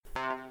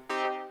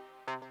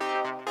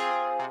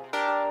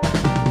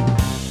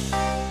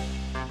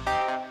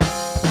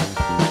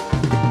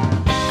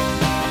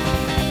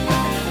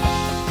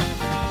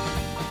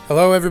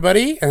Hello,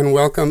 everybody, and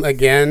welcome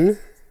again.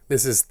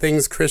 This is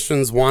Things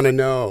Christians Want to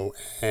Know,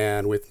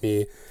 and with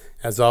me,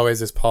 as always,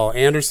 is Paul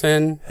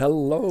Anderson.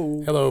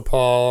 Hello. Hello,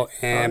 Paul,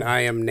 and I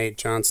am Nate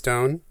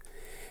Johnstone,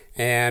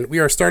 and we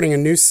are starting a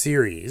new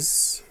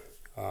series.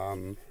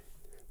 Do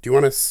you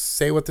want to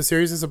say what the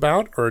series is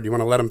about, or do you want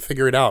to let them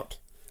figure it out?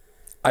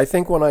 I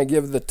think when I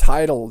give the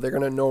title, they're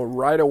going to know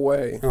right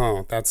away.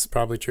 Oh, that's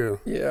probably true.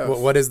 Yeah.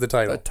 What is the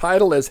title? The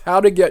title is How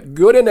to Get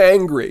Good and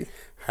Angry.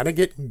 How to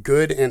Get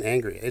Good and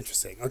Angry.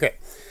 Interesting. Okay.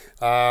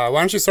 Why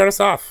don't you start us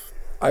off?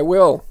 I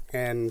will.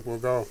 And we'll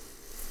go.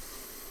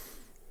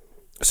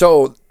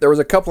 So there was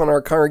a couple in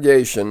our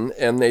congregation,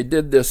 and they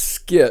did this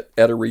skit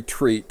at a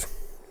retreat.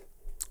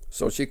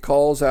 So she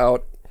calls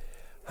out,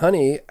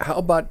 "Honey, how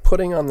about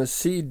putting on the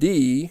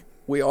CD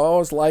we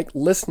always like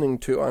listening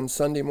to on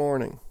Sunday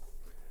morning?"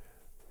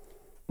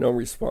 No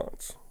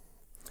response.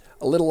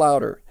 A little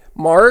louder.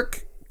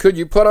 "Mark, could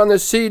you put on the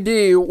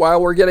CD while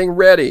we're getting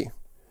ready?"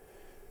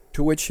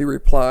 To which he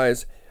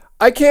replies,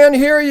 "I can't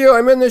hear you.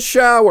 I'm in the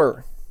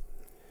shower."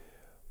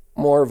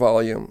 More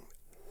volume.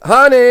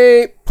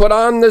 "Honey, put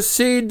on the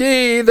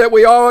CD that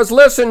we always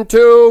listen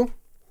to."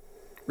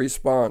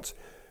 Response.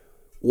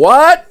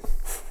 "What?"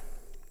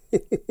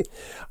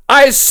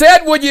 "I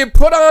said, would you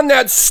put on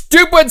that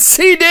stupid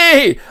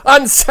CD?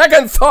 On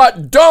second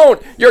thought,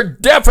 don't. You're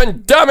deaf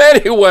and dumb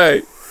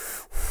anyway."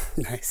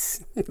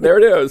 Nice. There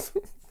it is.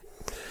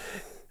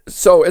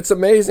 So it's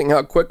amazing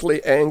how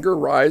quickly anger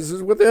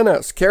rises within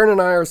us. Karen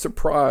and I are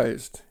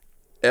surprised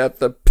at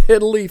the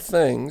piddly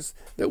things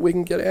that we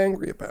can get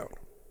angry about.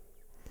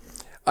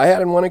 I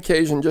had on one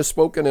occasion just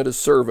spoken at a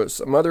service.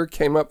 A mother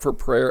came up for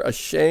prayer,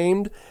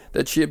 ashamed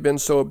that she had been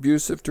so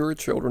abusive to her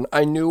children.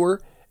 I knew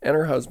her and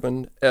her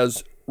husband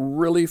as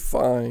really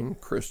fine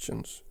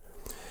Christians.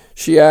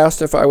 She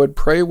asked if I would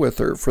pray with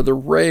her for the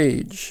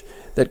rage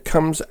that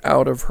comes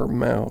out of her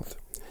mouth.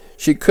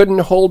 She couldn't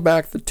hold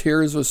back the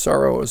tears of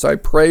sorrow as I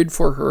prayed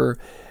for her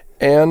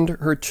and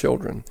her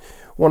children.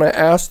 When I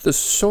asked the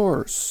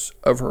source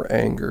of her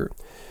anger,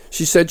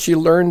 she said she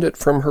learned it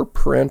from her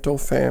parental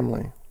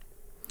family.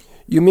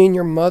 "You mean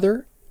your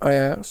mother?" I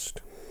asked.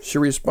 She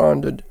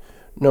responded,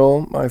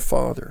 "No, my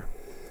father."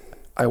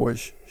 I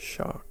was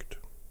shocked.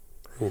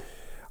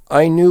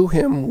 I knew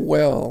him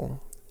well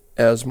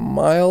as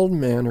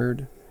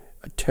mild-mannered,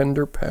 a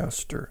tender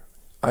pastor.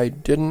 I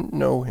didn't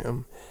know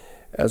him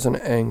as an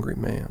angry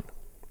man.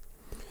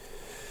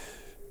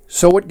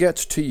 So what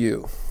gets to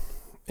you?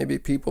 Maybe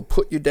people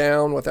put you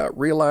down without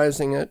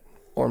realizing it,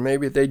 or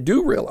maybe they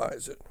do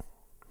realize it.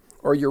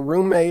 Or your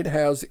roommate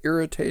has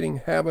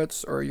irritating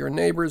habits, or your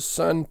neighbor's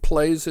son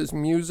plays his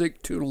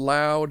music too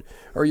loud,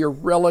 or your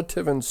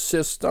relative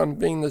insists on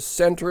being the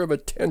center of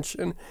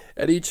attention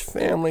at each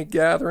family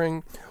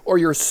gathering, or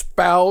your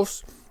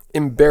spouse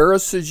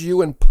embarrasses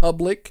you in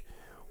public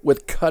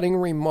with cutting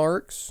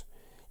remarks.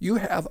 You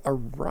have a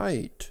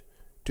right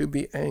to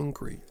be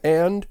angry,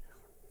 and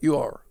you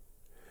are.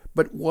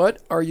 But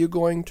what are you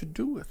going to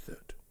do with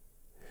it?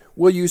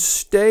 Will you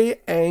stay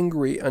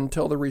angry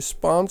until the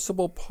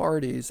responsible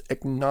parties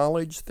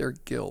acknowledge their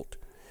guilt?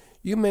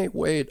 You may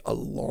wait a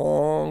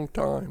long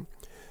time.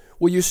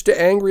 Will you stay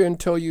angry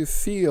until you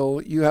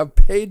feel you have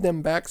paid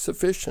them back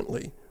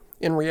sufficiently?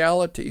 In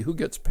reality, who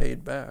gets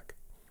paid back?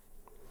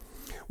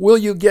 Will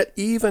you get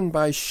even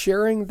by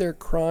sharing their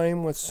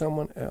crime with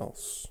someone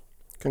else?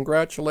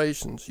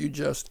 Congratulations, you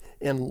just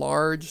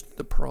enlarged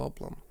the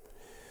problem.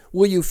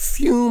 Will you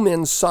fume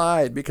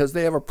inside because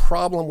they have a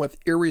problem with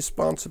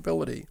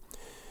irresponsibility?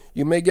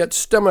 You may get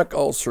stomach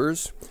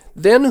ulcers.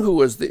 Then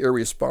who is the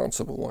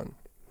irresponsible one?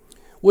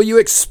 Will you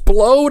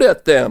explode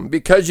at them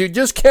because you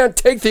just can't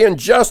take the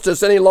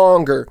injustice any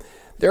longer,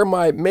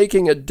 thereby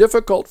making it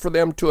difficult for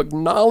them to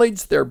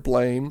acknowledge their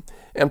blame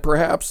and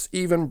perhaps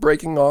even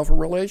breaking off a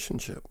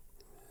relationship?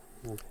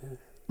 Okay.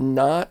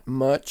 Not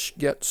much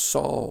gets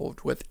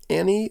solved with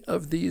any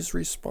of these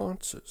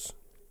responses.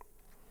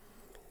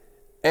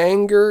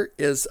 Anger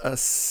is a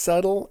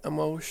subtle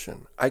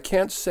emotion. I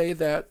can't say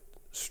that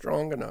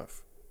strong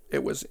enough.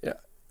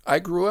 I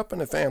grew up in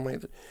a family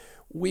that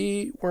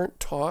we weren't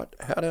taught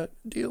how to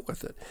deal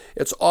with it.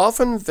 It's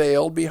often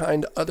veiled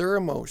behind other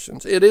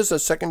emotions. It is a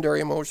secondary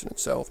emotion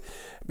itself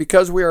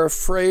because we are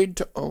afraid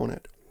to own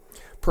it.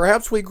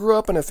 Perhaps we grew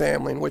up in a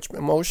family in which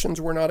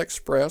emotions were not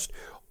expressed,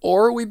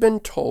 or we've been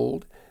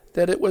told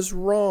that it was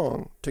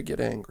wrong to get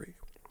angry.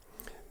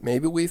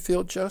 Maybe we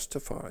feel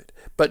justified,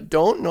 but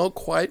don't know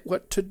quite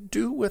what to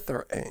do with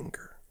our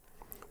anger.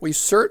 We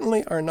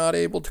certainly are not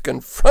able to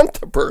confront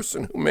the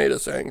person who made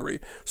us angry.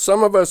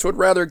 Some of us would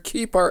rather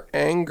keep our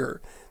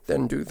anger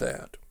than do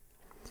that.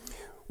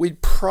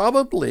 We'd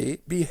probably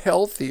be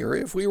healthier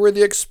if we were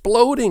the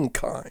exploding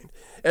kind.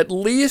 At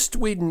least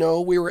we'd know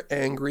we were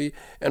angry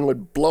and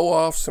would blow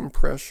off some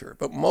pressure.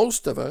 But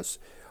most of us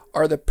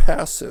are the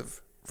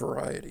passive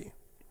variety.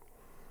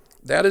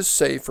 That is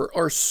safer,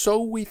 or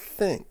so we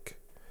think.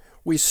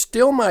 We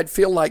still might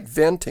feel like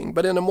venting,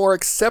 but in a more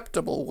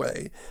acceptable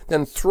way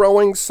than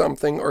throwing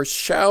something or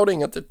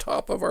shouting at the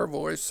top of our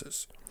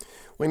voices.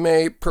 We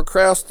may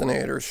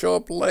procrastinate or show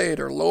up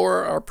late or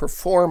lower our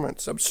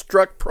performance,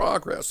 obstruct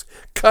progress,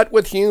 cut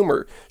with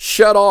humor,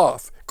 shut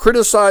off,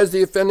 criticize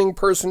the offending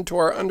person to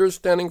our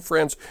understanding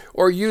friends,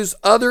 or use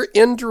other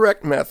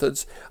indirect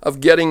methods of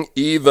getting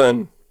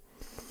even.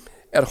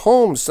 At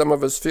home, some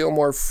of us feel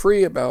more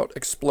free about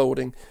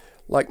exploding,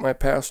 like my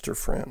pastor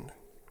friend.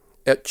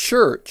 At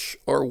church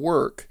or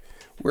work,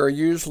 we're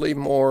usually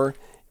more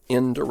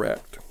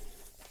indirect.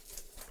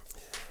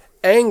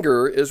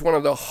 Anger is one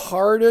of the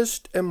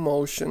hardest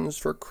emotions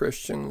for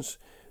Christians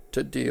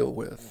to deal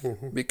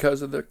with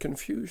because of the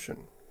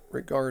confusion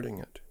regarding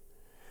it.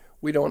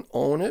 We don't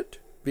own it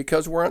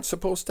because we aren't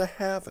supposed to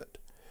have it.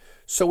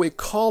 So we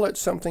call it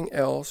something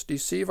else,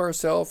 deceive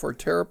ourselves, or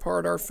tear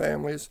apart our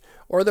families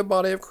or the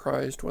body of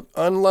Christ with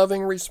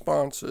unloving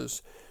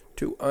responses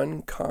to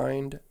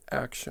unkind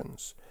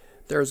actions.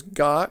 There's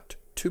got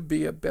to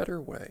be a better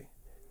way,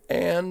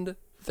 and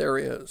there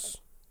is.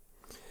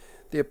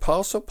 The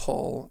Apostle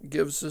Paul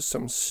gives us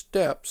some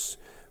steps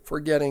for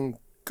getting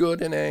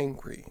good and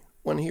angry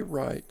when he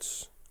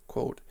writes,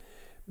 quote,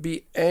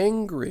 "Be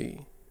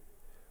angry,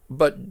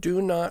 but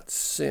do not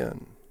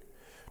sin.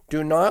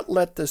 Do not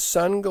let the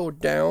sun go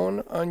down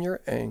on your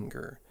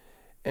anger,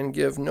 and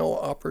give no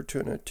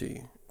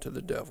opportunity to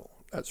the devil."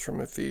 That's from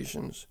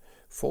Ephesians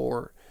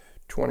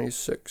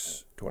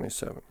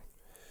 4:26-27.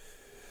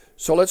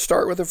 So let's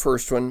start with the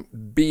first one,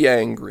 be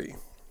angry.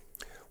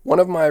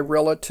 One of my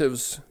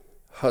relatives'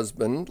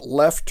 husband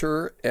left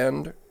her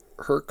and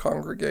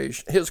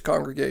his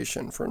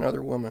congregation for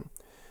another woman.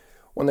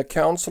 When the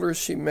counselors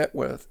she met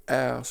with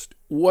asked,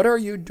 "What are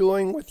you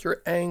doing with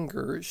your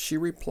anger?" she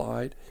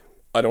replied,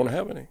 "I don't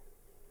have any."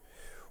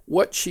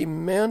 What she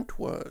meant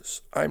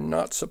was, I'm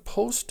not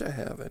supposed to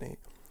have any,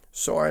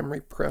 so I'm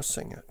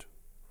repressing it.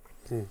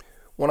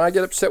 When I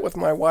get upset with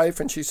my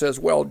wife and she says,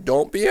 "Well,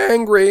 don't be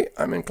angry,"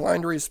 I'm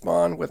inclined to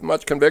respond with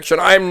much conviction,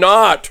 "I'm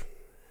not."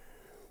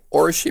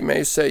 Or she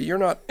may say, "You're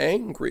not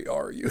angry,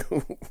 are you?"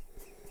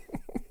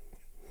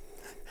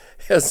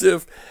 As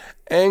if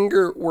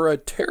anger were a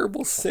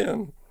terrible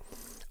sin.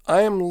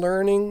 I am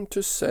learning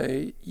to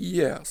say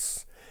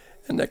yes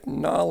and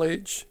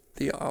acknowledge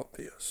the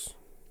obvious.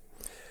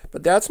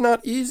 But that's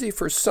not easy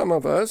for some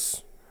of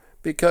us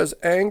because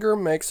anger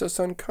makes us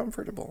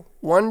uncomfortable.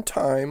 One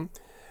time,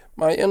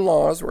 my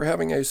in-laws were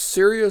having a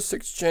serious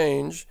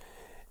exchange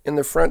in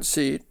the front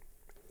seat,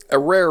 a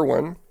rare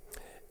one,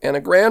 and a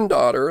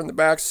granddaughter in the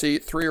back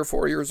seat, 3 or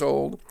 4 years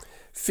old,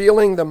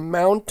 feeling the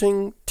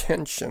mounting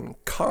tension,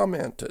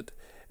 commented,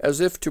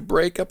 as if to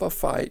break up a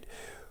fight,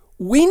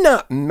 "We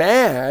not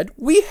mad,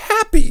 we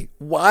happy,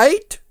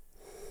 white."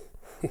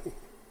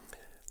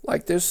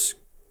 Like this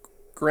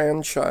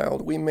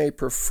grandchild, we may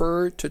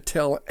prefer to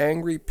tell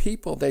angry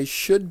people they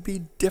should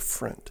be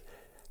different.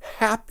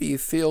 Happy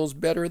feels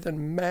better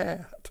than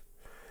mad.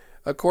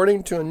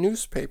 According to a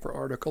newspaper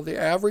article, the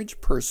average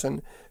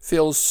person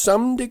feels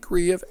some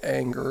degree of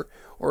anger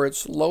or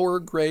its lower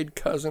grade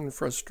cousin,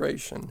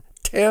 frustration,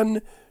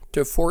 10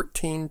 to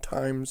 14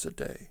 times a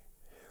day.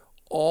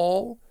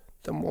 All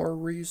the more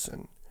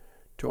reason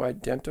to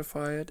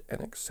identify it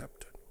and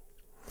accept it.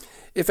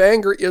 If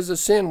anger is a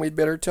sin, we'd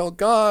better tell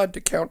God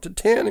to count to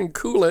 10 and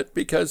cool it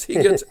because he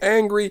gets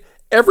angry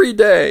every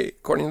day,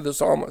 according to the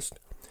psalmist.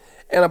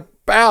 And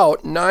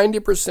about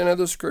 90% of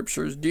the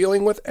scriptures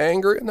dealing with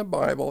anger in the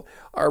Bible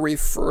are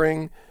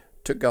referring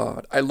to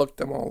God. I looked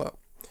them all up.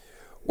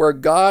 Where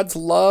God's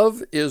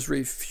love is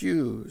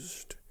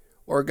refused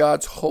or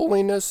God's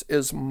holiness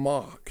is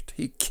mocked,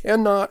 he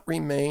cannot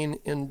remain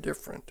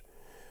indifferent.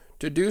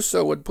 To do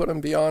so would put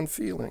him beyond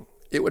feeling.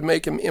 It would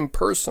make him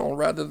impersonal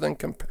rather than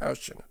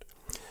compassionate.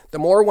 The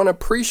more one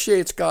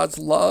appreciates God's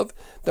love,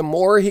 the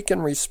more he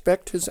can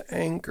respect his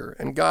anger.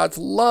 And God's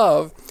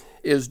love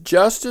is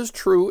just as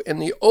true in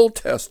the Old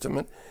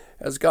Testament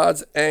as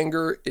God's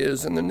anger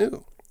is in the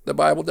New. The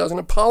Bible doesn't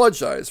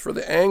apologize for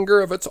the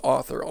anger of its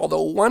author,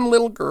 although one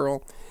little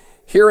girl,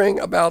 hearing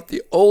about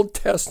the Old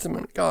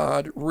Testament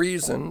God,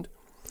 reasoned,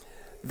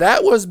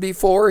 that was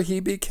before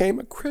he became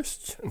a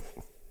Christian.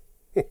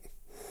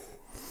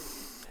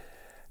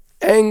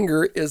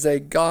 Anger is a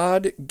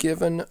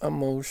God-given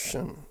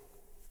emotion.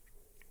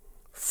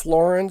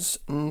 Florence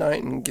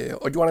Nightingale.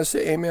 Oh, do you want to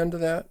say amen to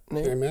that,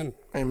 Nate? Amen.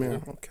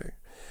 Amen, okay.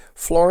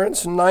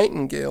 Florence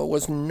Nightingale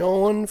was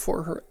known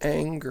for her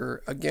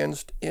anger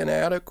against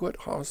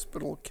inadequate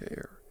hospital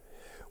care.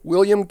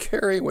 William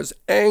Carey was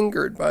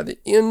angered by the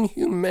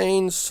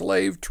inhumane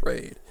slave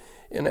trade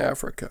in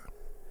Africa.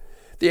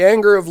 The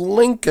anger of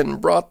Lincoln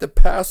brought the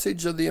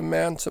passage of the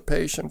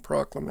Emancipation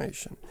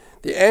Proclamation.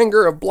 The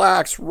anger of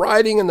blacks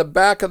riding in the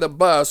back of the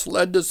bus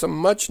led to some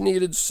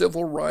much-needed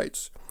civil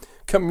rights.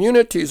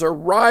 Communities are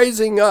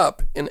rising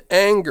up in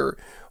anger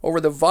over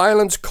the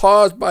violence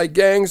caused by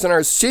gangs and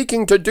are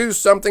seeking to do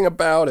something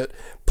about it.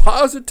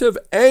 Positive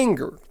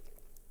anger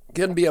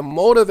can be a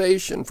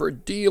motivation for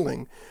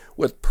dealing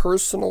with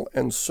personal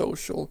and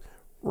social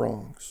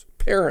wrongs.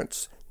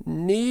 Parents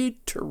need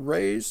to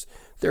raise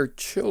their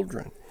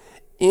children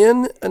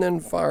in an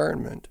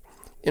environment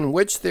in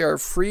which they are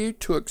free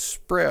to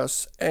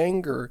express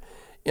anger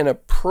in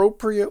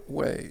appropriate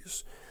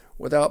ways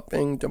without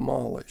being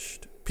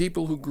demolished.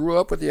 People who grew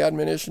up with the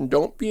admonition,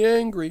 don't be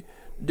angry,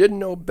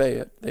 didn't obey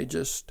it. They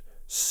just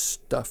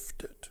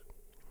stuffed it.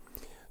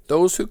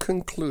 Those who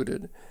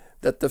concluded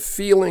that the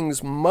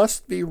feelings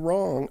must be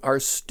wrong are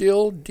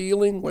still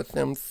dealing with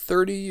them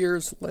 30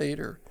 years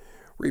later.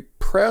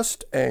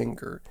 Repressed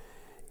anger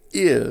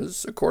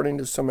is, according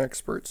to some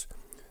experts,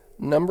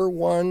 number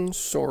one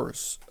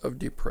source of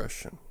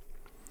depression.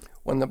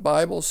 When the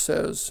Bible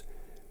says,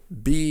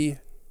 be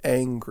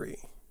angry,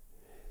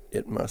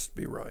 it must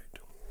be right.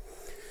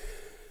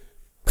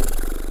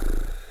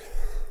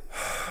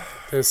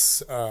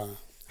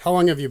 How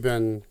long have you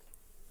been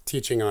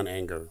teaching on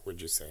anger,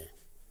 would you say?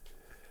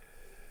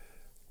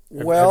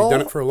 Have you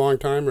done it for a long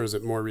time, or is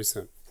it more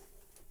recent?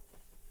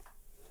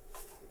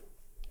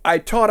 I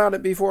taught on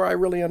it before I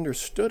really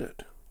understood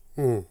it.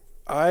 Mm.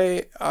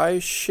 I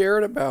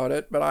shared about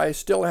it, but I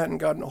still hadn't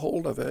gotten a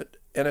hold of it.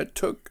 And it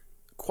took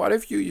quite a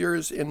few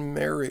years in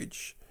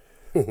marriage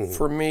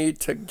for me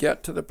to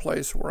get to the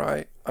place where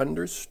I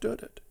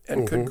understood it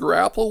and could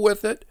grapple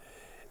with it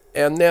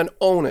and then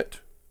own it.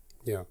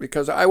 Yeah.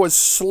 Because I was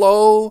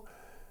slow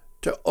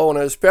to own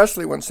it,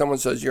 especially when someone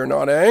says, you're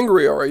not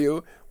angry, are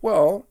you?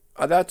 Well,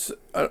 that's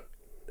the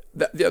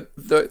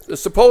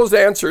supposed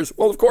answer is,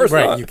 well, of course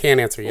right, not. You can't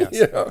answer yes.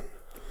 Yeah.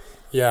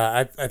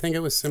 Yeah, I think it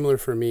was similar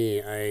for me.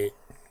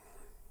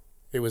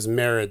 It was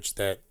marriage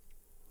that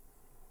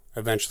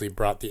eventually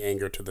brought the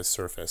anger to the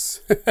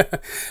surface.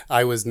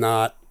 I was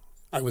not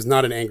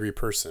an angry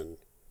person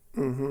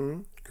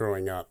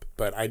growing up,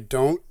 but I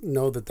don't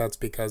know that that's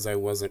because I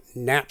wasn't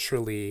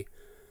naturally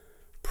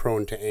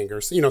prone to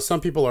anger. So, some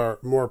people are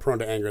more prone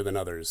to anger than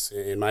others.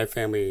 In my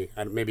family,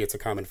 maybe it's a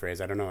common phrase,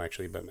 I don't know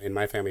actually, but in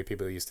my family,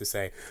 people used to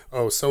say,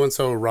 oh,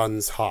 so-and-so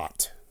runs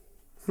hot.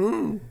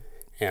 And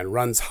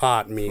runs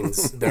hot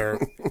means they're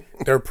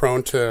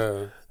prone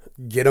to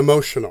get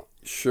emotional.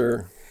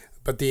 Sure.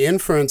 But the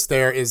inference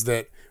there is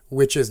that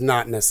which is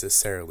not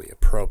necessarily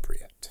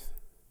appropriate,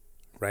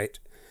 right?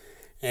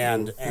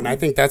 And I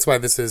think that's why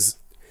this is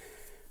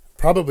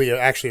probably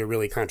actually a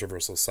really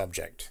controversial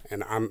subject.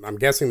 And I'm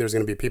guessing there's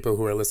going to be people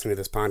who are listening to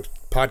this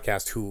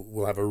podcast who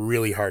will have a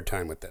really hard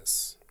time with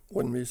this.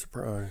 Wouldn't be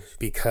surprised.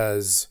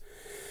 Because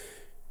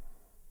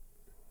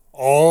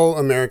all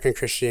American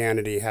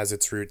Christianity has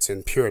its roots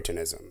in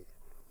Puritanism.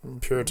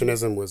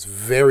 Puritanism was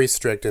very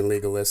strict and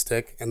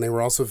legalistic, and they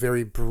were also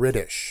very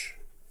British.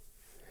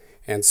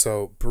 And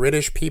so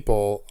British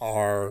people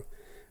are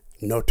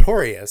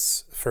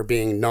notorious for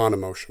being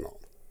non-emotional.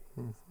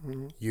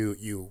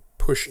 You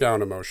push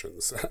down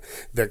emotions.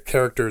 The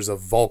characters of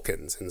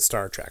Vulcans in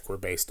Star Trek were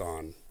based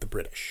on the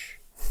British.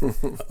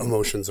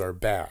 Emotions are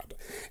bad.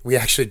 We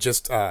actually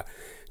just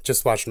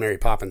watched Mary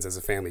Poppins as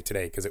a family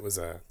today because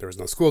there was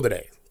no school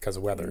today because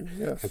of weather.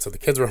 Yes. And so the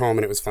kids were home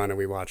and it was fun, and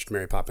we watched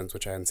Mary Poppins,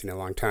 which I hadn't seen in a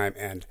long time.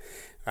 And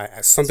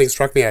something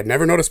struck me I'd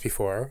never noticed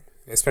before,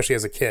 especially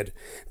as a kid.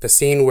 The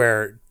scene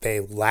where they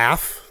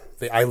laugh,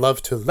 the I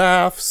Love to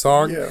Laugh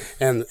song,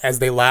 and as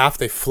they laugh,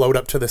 they float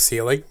up to the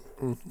ceiling,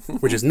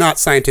 which is not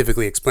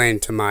scientifically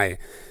explained to my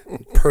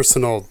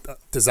personal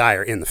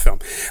desire in the film.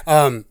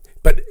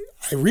 But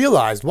I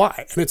realized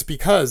why, and it's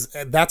because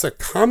that's a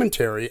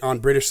commentary on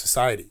British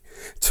society.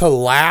 To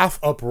laugh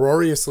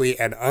uproariously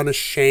and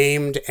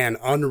unashamed and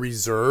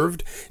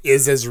unreserved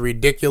is as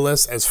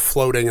ridiculous as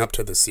floating up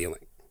to the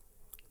ceiling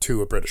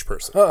to a British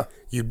person.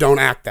 You don't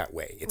act that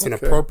way. It's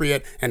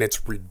inappropriate and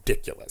it's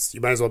ridiculous.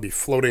 You might as well be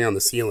floating on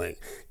the ceiling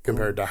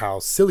compared to how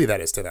silly that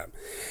is to them.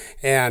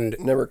 And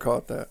never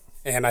caught that.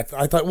 And I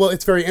thought, well,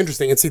 it's very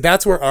interesting. And see,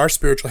 that's where our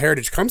spiritual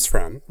heritage comes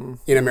from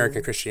in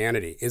American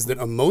Christianity, is that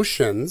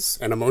emotions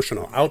and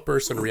emotional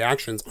outbursts and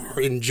reactions are,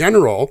 in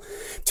general,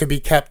 to be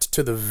kept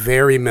to the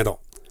very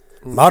middle.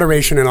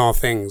 Moderation in all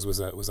things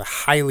was a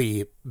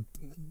highly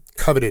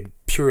coveted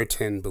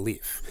Puritan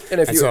belief.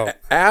 And if you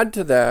add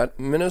to that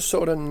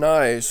Minnesota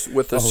Nice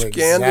with the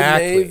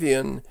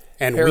Scandinavian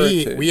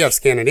heritage. And we have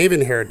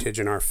Scandinavian heritage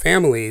in our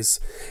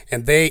families,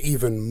 and they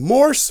even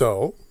more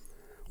so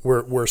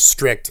were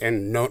strict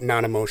and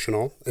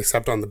non-emotional,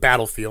 except on the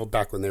battlefield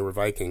back when they were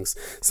Vikings.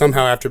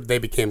 Somehow after they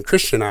became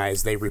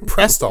Christianized, they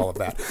repressed all of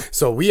that.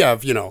 So we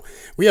have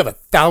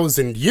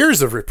 1,000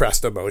 years of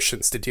repressed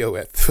emotions to deal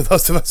with for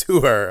those of us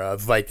who are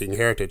Viking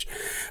heritage.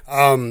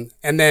 And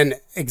then,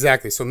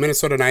 exactly, so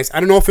Minnesota Nice. I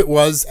don't know if it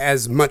was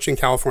as much in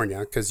California,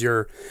 because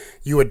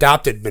you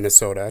adopted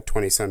Minnesota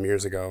 20-some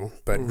years ago,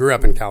 but grew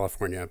up in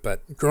California.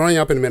 But growing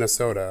up in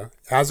Minnesota,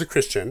 as a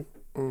Christian,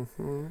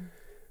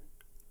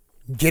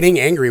 getting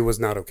angry was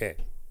not okay.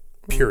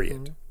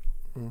 Period.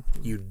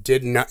 You do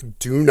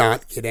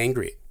not get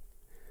angry.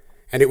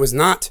 And it was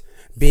not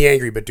be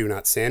angry but do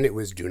not sin. It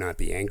was do not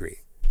be angry.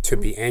 To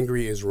be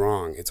angry is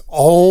wrong. It's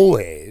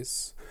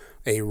always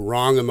a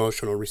wrong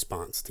emotional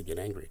response to get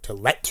angry, to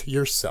let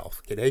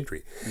yourself get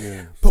angry.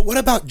 Yeah. But what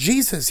about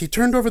Jesus? He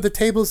turned over the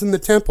tables in the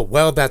temple.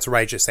 Well, that's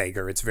righteous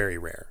anger. It's very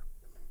rare,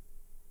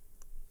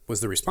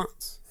 was the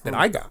response that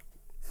I got.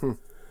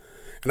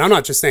 And I'm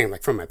not just saying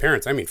like from my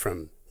parents. I mean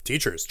from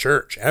teachers,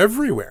 church,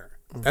 everywhere.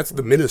 That's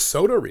the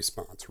Minnesota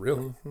response,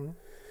 really.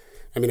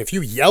 I mean, if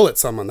you yell at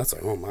someone, that's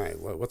like, oh my,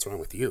 what's wrong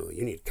with you?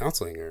 You need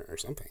counseling or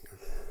something.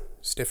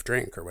 Stiff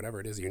drink or whatever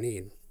it is you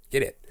need.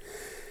 Get it.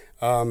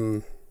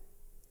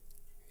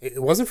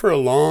 It wasn't for a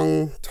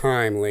long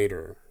time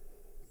later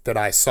that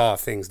I saw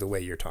things the way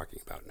you're talking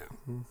about now.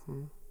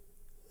 Mm-hmm.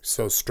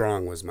 So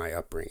strong was my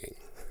upbringing.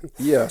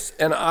 Yes,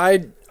 and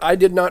I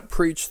did not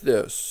preach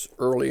this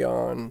early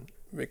on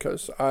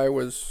because I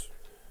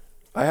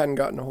hadn't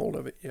gotten a hold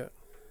of it yet.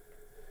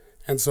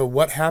 And so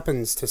what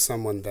happens to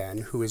someone then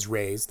who is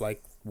raised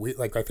like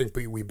I think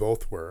we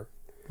both were,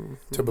 mm-hmm.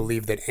 to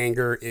believe that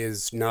anger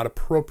is not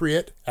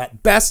appropriate,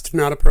 at best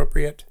not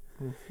appropriate,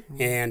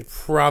 mm-hmm. and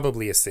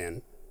probably a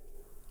sin?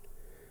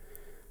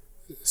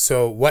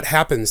 So what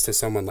happens to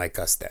someone like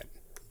us then,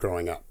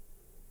 growing up?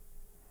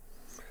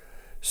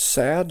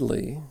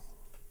 Sadly,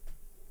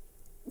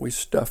 we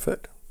stuff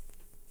it.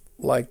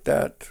 Like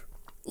that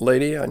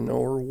lady, I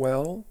know her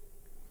well,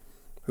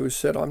 who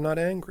said, I'm not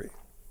angry.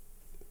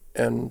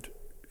 And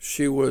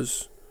she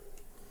was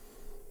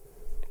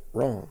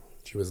wrong.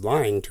 She was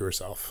lying to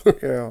herself.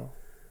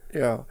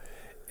 Yeah.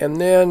 And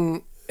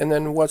then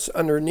what's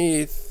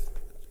underneath,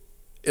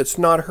 it's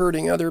not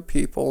hurting other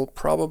people,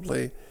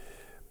 probably,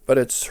 but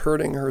it's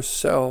hurting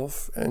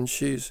herself, and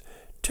she's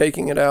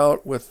taking it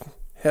out with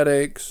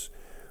headaches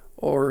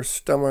or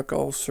stomach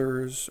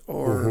ulcers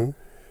or mm-hmm.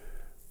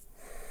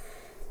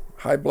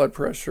 high blood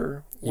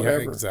pressure,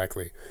 whatever. Yeah,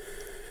 exactly.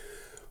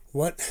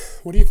 What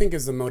do you think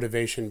is the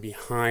motivation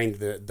behind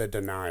the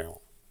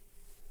denial?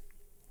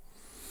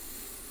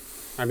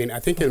 I mean, I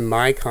think in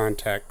my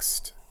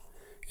context,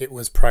 it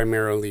was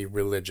primarily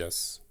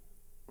religious,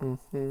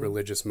 mm-hmm.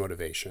 religious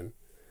motivation.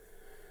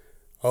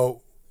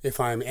 Oh, if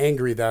I'm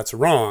angry, that's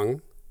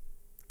wrong,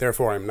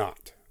 therefore I'm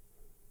not.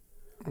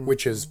 Mm-hmm.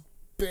 Which is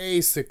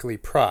basically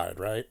pride,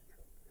 right?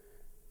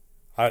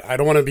 I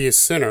don't want to be a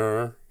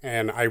sinner,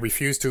 and I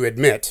refuse to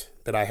admit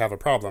that I have a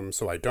problem,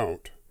 so I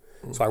don't.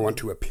 Mm-hmm. So I want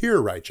to appear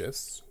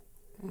righteous,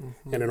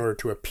 mm-hmm. and in order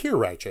to appear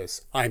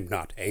righteous, I'm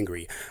not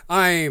angry.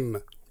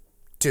 I'm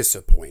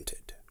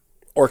disappointed.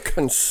 Or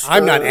concerned.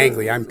 I'm not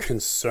angry, I'm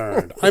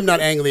concerned. I'm not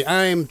angry,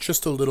 I'm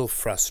just a little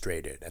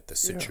frustrated at the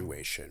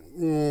situation.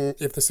 Yeah.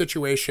 If the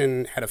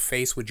situation had a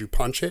face, would you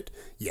punch it?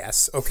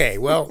 Yes. Okay,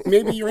 well,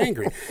 maybe you're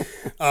angry.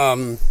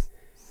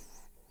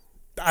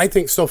 I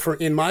think so.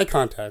 In my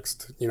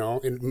context,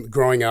 in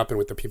growing up and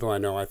with the people I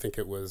know, I think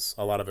a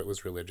lot of it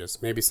was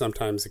religious. Maybe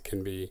sometimes it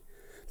can be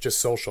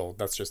just social.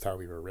 That's just how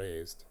we were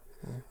raised.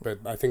 Mm-hmm. But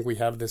I think we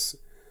have this,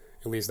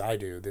 at least I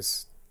do,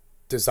 this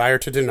desire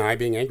to deny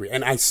being angry.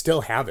 And I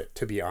still have it,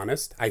 to be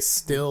honest. I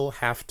still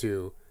have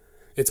to.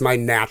 It's my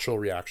natural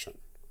reaction.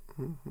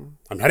 Mm-hmm.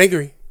 I'm not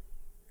angry.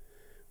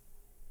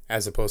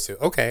 As opposed to,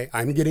 okay,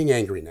 I'm getting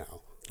angry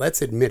now.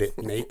 Let's admit it,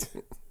 Nate.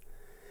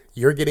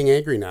 You're getting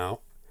angry now.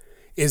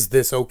 Is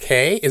this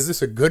okay? Is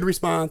this a good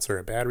response or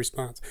a bad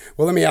response?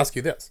 Well, let me ask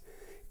you this.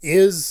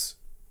 Is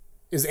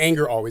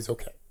anger always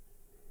okay?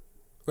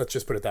 Let's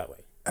just put it that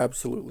way.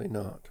 Absolutely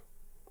not.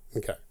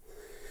 Okay.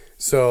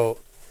 So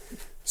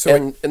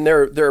and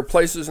there are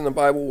places in the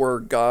Bible where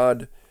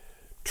God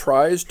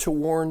tries to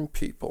warn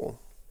people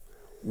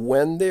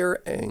when they're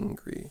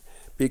angry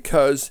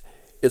because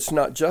it's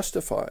not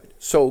justified.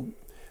 So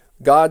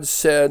God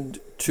said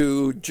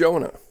to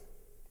Jonah,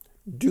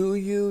 do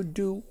you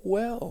do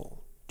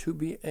well to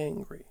be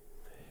angry?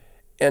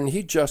 And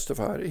he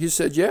justified it. He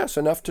said, yes,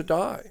 enough to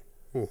die.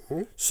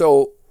 Mm-hmm.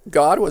 So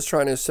God was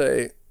trying to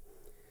say,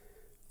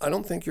 I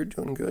don't think you're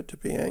doing good to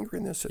be angry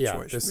in this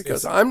situation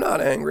because I'm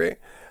not angry.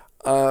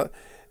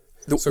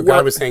 So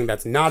God was saying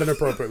that's not an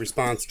appropriate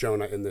response,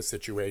 Jonah, in this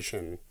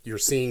situation. You're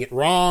seeing it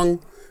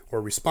wrong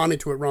or responding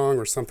to it wrong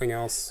or something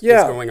else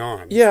is going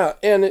on. Yeah,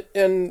 and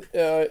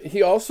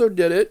he also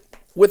did it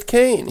with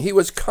Cain. He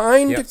was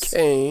kind to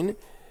Cain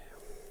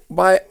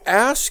by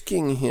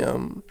asking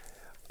him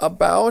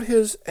about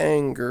his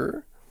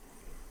anger.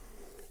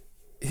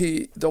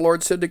 The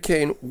Lord said to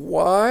Cain,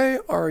 why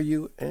are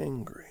you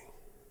angry?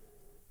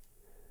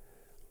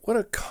 What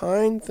a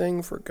kind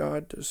thing for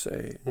God to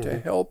say, mm-hmm. to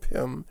help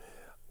him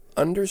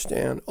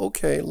understand,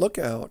 okay, look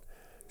out.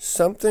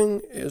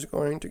 Something is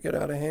going to get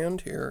out of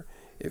hand here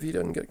if he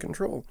doesn't get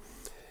control.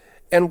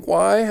 And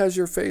why has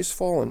your face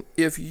fallen?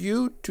 If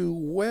you do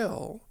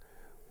well,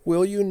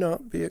 will you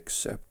not be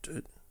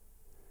accepted?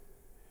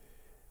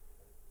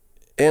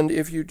 And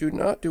if you do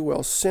not do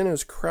well, sin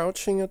is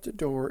crouching at the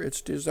door.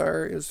 Its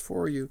desire is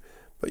for you,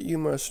 but you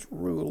must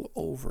rule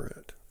over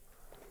it.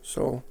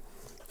 So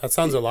that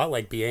sounds a lot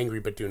like be angry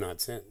but do not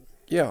sin.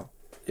 Yeah.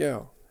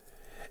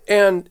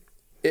 And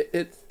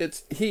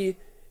he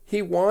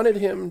wanted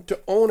him to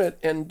own it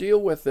and deal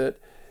with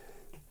it,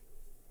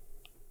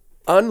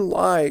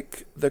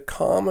 unlike the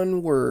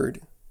common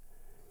word,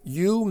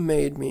 you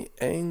made me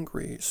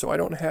angry, so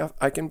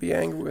I can be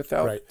angry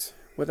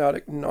without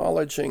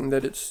acknowledging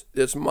that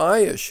it's my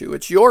issue.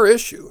 It's your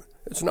issue.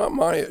 It's not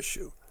my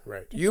issue.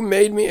 Right. You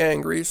made me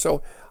angry,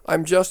 so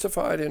I'm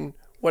justified in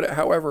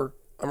however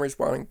I'm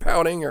responding,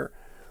 pouting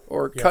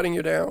or cutting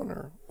you down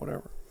or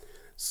whatever.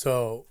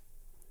 So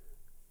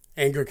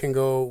anger can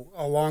go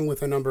along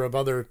with a number of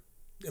other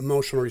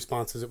emotional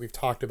responses that we've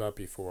talked about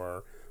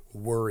before,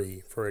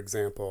 worry, for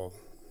example,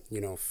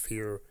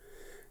 fear,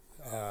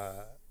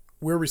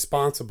 we're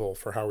responsible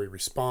for how we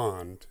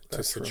respond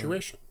to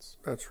situations.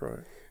 Right. That's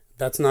right.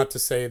 That's not to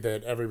say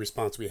that every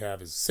response we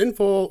have is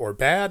sinful or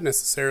bad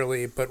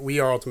necessarily, but we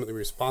are ultimately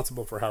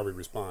responsible for how we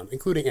respond,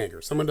 including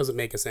anger. Someone doesn't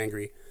make us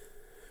angry,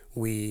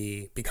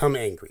 we become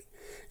angry.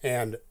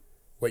 And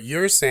what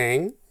you're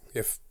saying,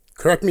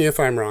 correct me if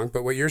I'm wrong,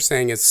 but what you're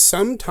saying is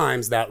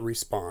sometimes that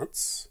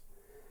response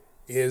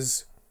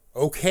is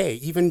okay,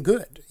 even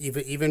good,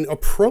 even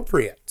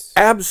appropriate.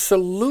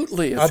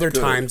 Absolutely. Other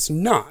times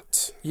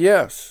not.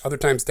 Yes. Other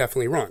times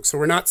definitely wrong. So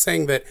we're not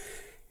saying that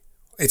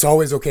it's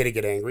always okay to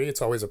get angry.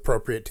 It's always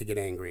appropriate to get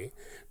angry.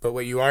 But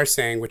what you are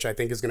saying, which I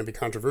think is going to be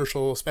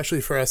controversial,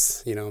 especially for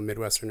us,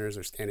 Midwesterners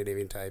or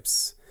Scandinavian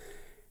types,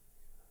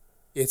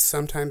 it's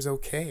sometimes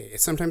okay.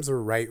 It's sometimes the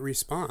right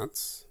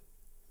response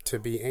to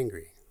be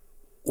angry.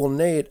 Well,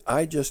 Nate,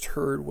 I just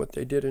heard what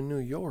they did in New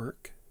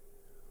York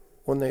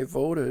when they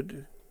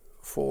voted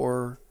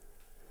for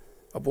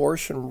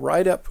abortion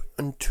right up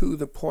unto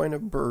the point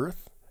of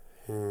birth,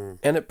 and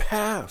it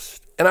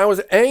passed. And I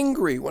was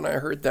angry when I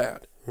heard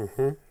that.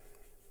 Mm-hmm.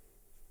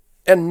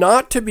 And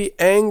not to be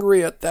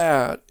angry at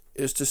that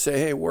is to say,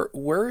 hey,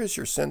 where is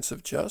your sense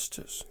of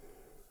justice?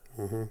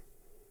 Mm-hmm.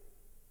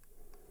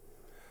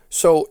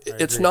 So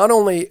it's not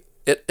only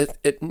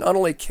it not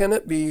only can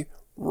it be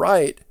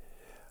right,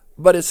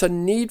 but it's a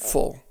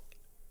needful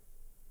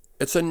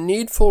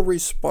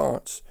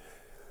response.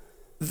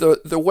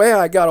 The way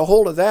I got a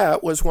hold of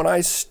that was when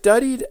I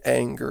studied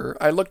anger,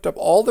 I looked up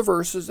all the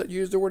verses that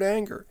use the word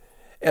anger,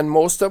 and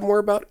most of them were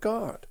about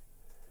God.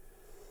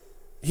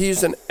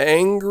 He's an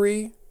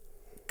angry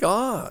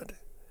God.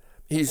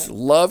 He's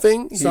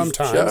loving. He's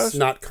sometimes, just,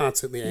 not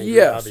constantly angry,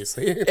 yes,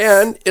 obviously.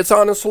 And it's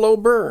on a slow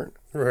burn.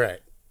 Right.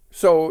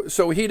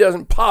 So he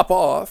doesn't pop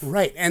off.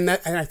 Right. And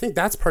I think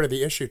that's part of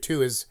the issue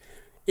too is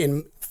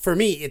for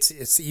me,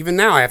 it's even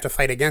now I have to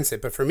fight against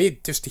it, but for me,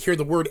 just to hear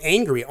the word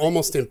angry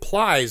almost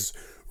implies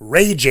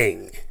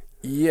raging.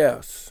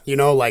 Yes.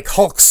 Like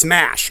Hulk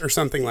smash or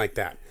something like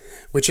that,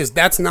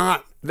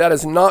 that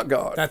is not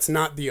God. That's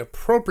not the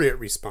appropriate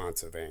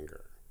response of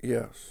anger.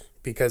 Yes.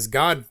 Because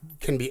God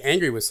can be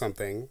angry with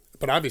something,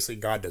 but obviously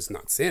God does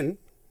not sin.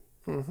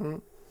 Mm-hmm.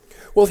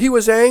 Well, he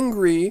was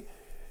angry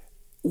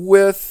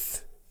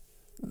with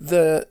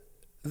the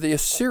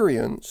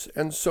Assyrians,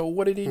 and so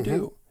what did he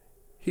do?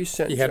 He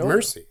sent He had Jonah.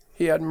 mercy.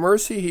 He had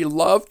mercy. He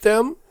loved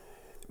them,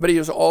 but he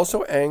was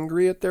also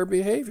angry at their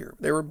behavior.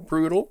 They were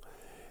brutal,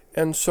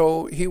 and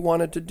so he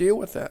wanted to deal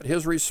with that.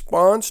 His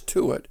response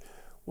to it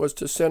was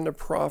to send a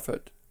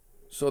prophet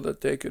so that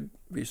they could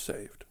be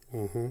saved.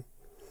 Mm-hmm.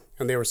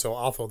 And they were so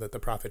awful that the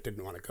prophet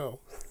didn't want to go.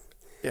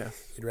 Yeah.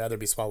 He'd rather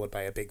be swallowed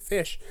by a big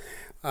fish.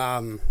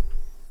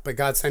 But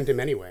God sent him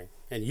anyway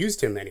and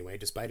used him anyway,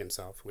 despite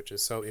himself, which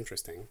is so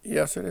interesting.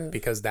 Yes, it is.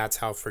 Because that's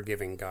how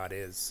forgiving God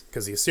is.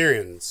 Because the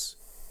Assyrians,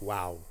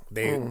 wow.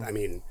 They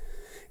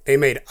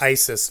made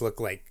ISIS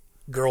look like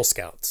Girl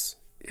Scouts.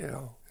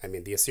 Yeah.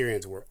 The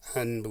Assyrians were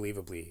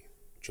unbelievably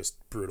just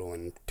brutal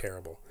and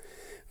terrible.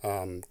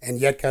 And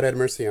yet God had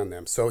mercy on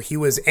them. So he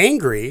was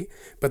angry,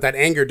 but that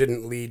anger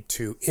didn't lead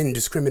to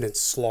indiscriminate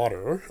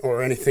slaughter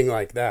or anything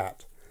like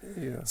that.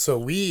 Yeah. So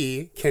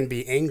we can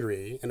be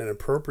angry in an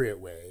appropriate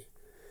way.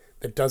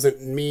 That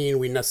doesn't mean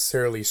we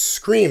necessarily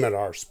scream at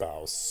our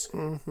spouse.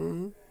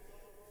 Mm-hmm.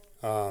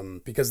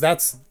 Because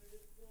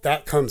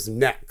that comes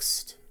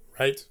next,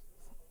 right?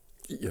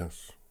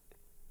 Yes.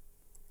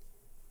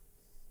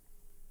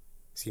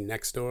 Is he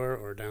next door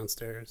or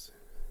downstairs?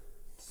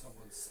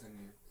 Someone's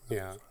singing.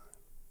 Yeah.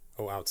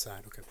 Oh,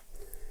 outside. Okay.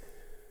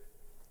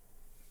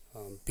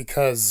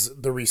 Because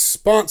the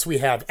response we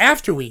have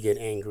after we get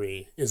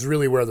angry is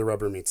really where the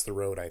rubber meets the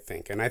road, I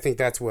think. And I think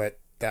that's what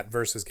that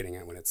verse is getting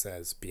at when it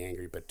says, be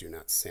angry, but do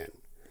not sin.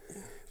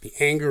 The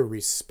anger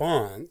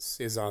response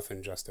is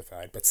often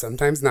justified, but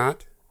sometimes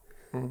not.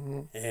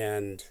 Mm-hmm.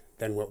 And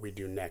then what we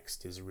do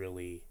next is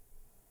really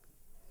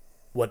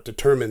what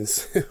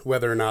determines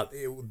whether or not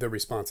the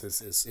response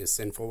is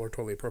sinful or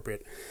totally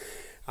appropriate.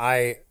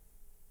 I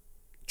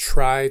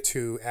try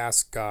to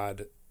ask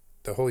God,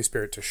 the Holy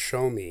Spirit, to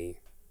show me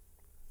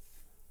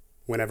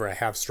whenever I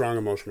have strong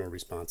emotional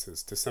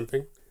responses to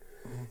something,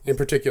 in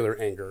particular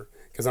anger,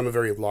 because I'm a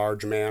very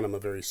large man, I'm a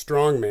very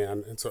strong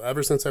man, and so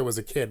ever since I was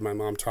a kid, my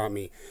mom taught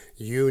me,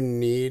 you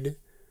need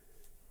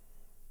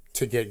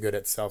to get good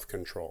at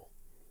self-control.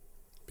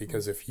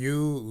 Because if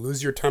you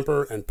lose your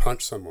temper and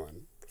punch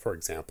someone, for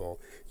example,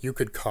 you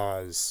could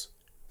cause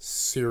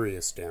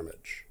serious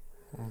damage.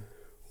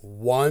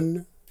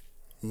 One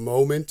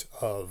moment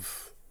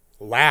of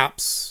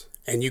lapse,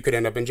 and you could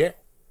end up in jail.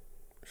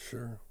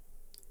 Sure.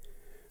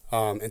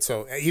 And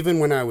so even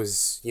when I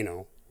was,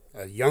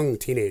 a young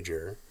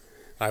teenager,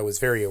 I was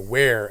very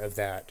aware of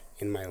that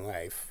in my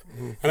life.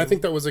 Mm-hmm. And I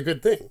think that was a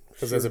good thing.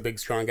 Because as a big,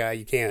 strong guy,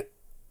 you can't,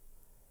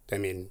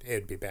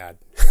 it'd be bad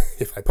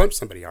if I punched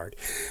somebody hard.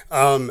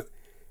 And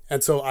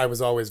so I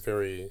was always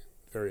very,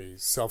 very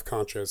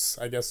self-conscious,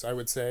 I guess I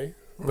would say.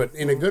 but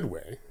in a good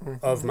way,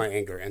 of my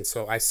anger. And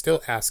so I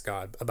still ask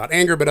God about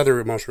anger, but other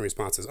emotional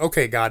responses.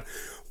 Okay, God,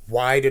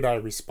 why did I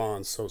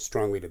respond so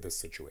strongly to this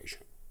situation?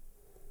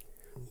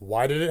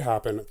 Why did it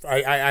happen?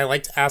 I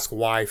like to ask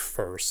why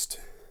first,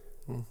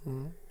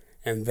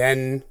 and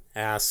then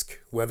ask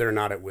whether or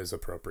not it was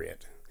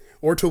appropriate.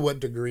 Or to what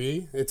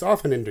degree. It's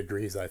often in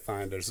degrees, I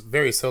find. There's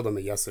very seldom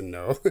a yes and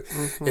no.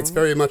 It's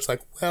very much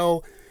like,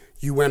 well,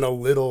 you went a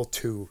little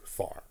too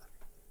far.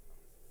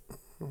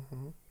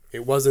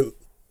 It wasn't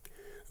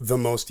the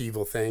most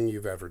evil thing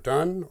you've ever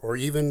done, or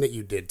even that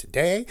you did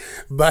today,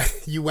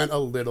 but you went a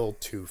little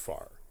too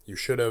far. You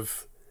should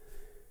have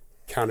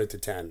counted to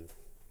 10,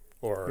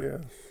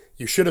 or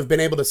you should have been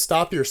able to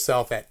stop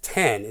yourself at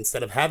 10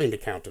 instead of having to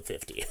count to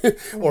 50,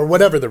 or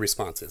whatever the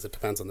response is. It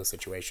depends on the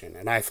situation.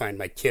 And I find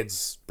my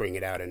kids bring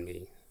it out in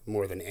me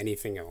more than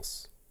anything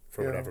else,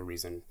 for whatever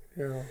reason.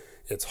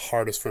 It's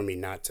hardest for me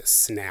not to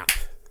snap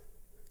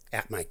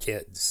at my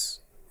kids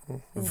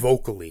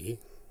vocally,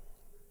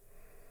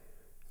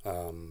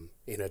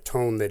 in a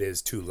tone that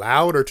is too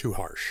loud or too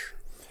harsh.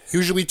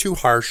 Usually too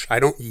harsh. I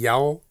don't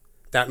yell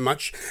that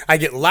much. I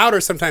get louder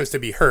sometimes to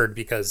be heard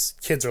because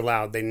kids are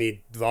loud. They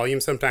need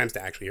volume sometimes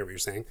to actually hear what you're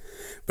saying.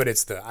 But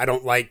it's I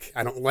don't like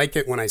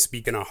it when I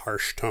speak in a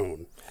harsh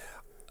tone.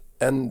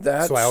 And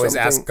that's so I always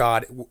ask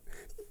God,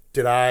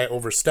 did I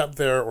overstep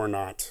there or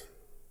not?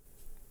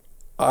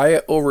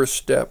 I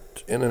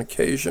overstepped in an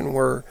occasion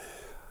where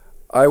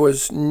I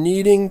was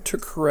needing to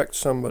correct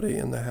somebody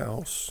in the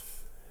house.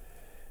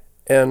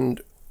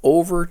 And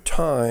over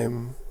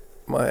time,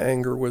 my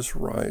anger was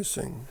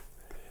rising.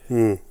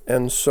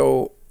 And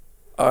so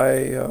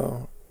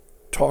I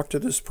talked to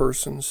this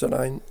person,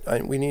 said,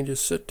 we need to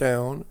sit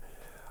down.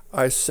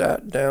 I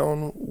sat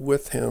down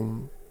with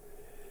him,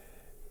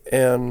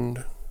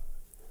 and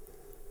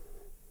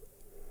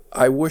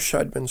I wish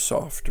I'd been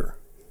softer.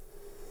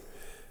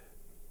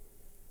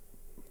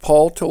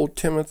 Paul told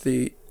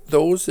Timothy,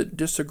 those that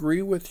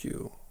disagree with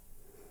you,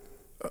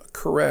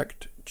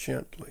 correct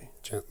gently.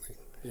 Gently,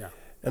 yeah.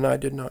 And I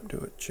did not do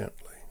it gently.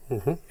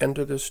 And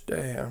to this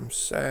day, I'm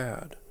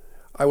sad.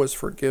 I was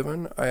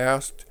forgiven. I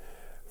asked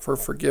for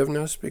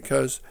forgiveness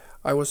because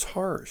I was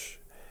harsh.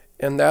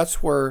 And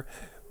that's where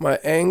my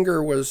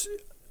anger was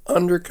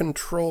under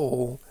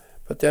control.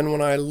 But then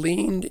when I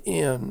leaned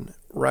in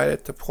right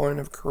at the point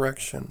of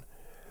correction,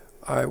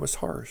 I was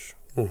harsh.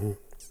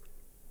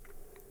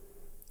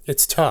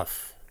 It's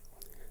tough.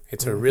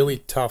 It's a really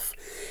tough.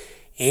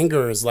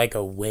 Anger is like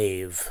a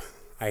wave,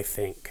 I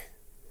think.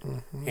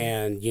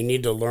 And you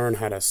need to learn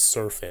how to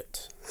surf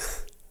it.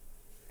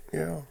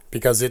 Yeah.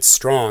 Because it's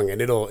strong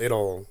and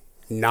it'll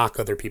knock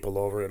other people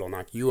over. It'll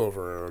knock you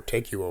over or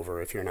take you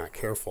over if you're not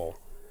careful.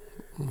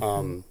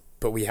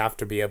 But we have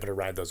to be able to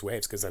ride those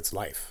waves because that's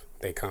life.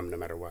 They come no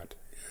matter what.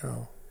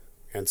 Yeah.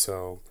 And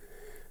so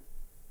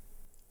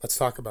let's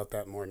talk about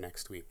that more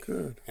next week.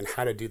 Good. And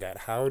how to do that.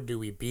 How do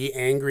we be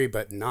angry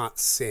but not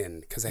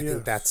sin? Because I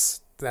think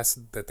that's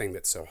the thing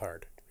that's so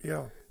hard.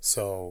 Yeah.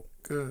 So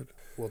good.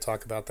 We'll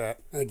talk about that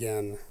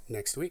again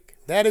next week.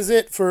 That is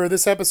it for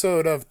this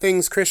episode of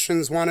Things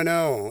Christians Want to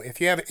Know.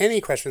 If you have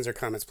any questions or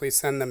comments, please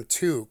send them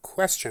to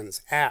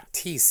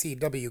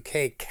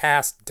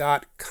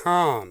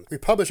questions@tcwkcast.com. We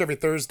publish every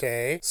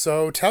Thursday,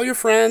 so tell your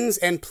friends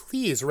and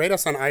please rate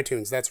us on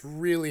iTunes. That's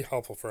really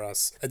helpful for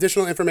us.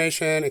 Additional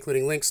information,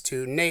 including links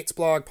to Nate's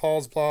blog,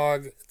 Paul's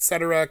blog,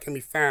 etc., can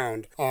be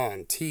found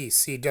on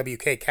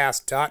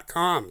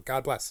tcwkcast.com.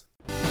 God bless.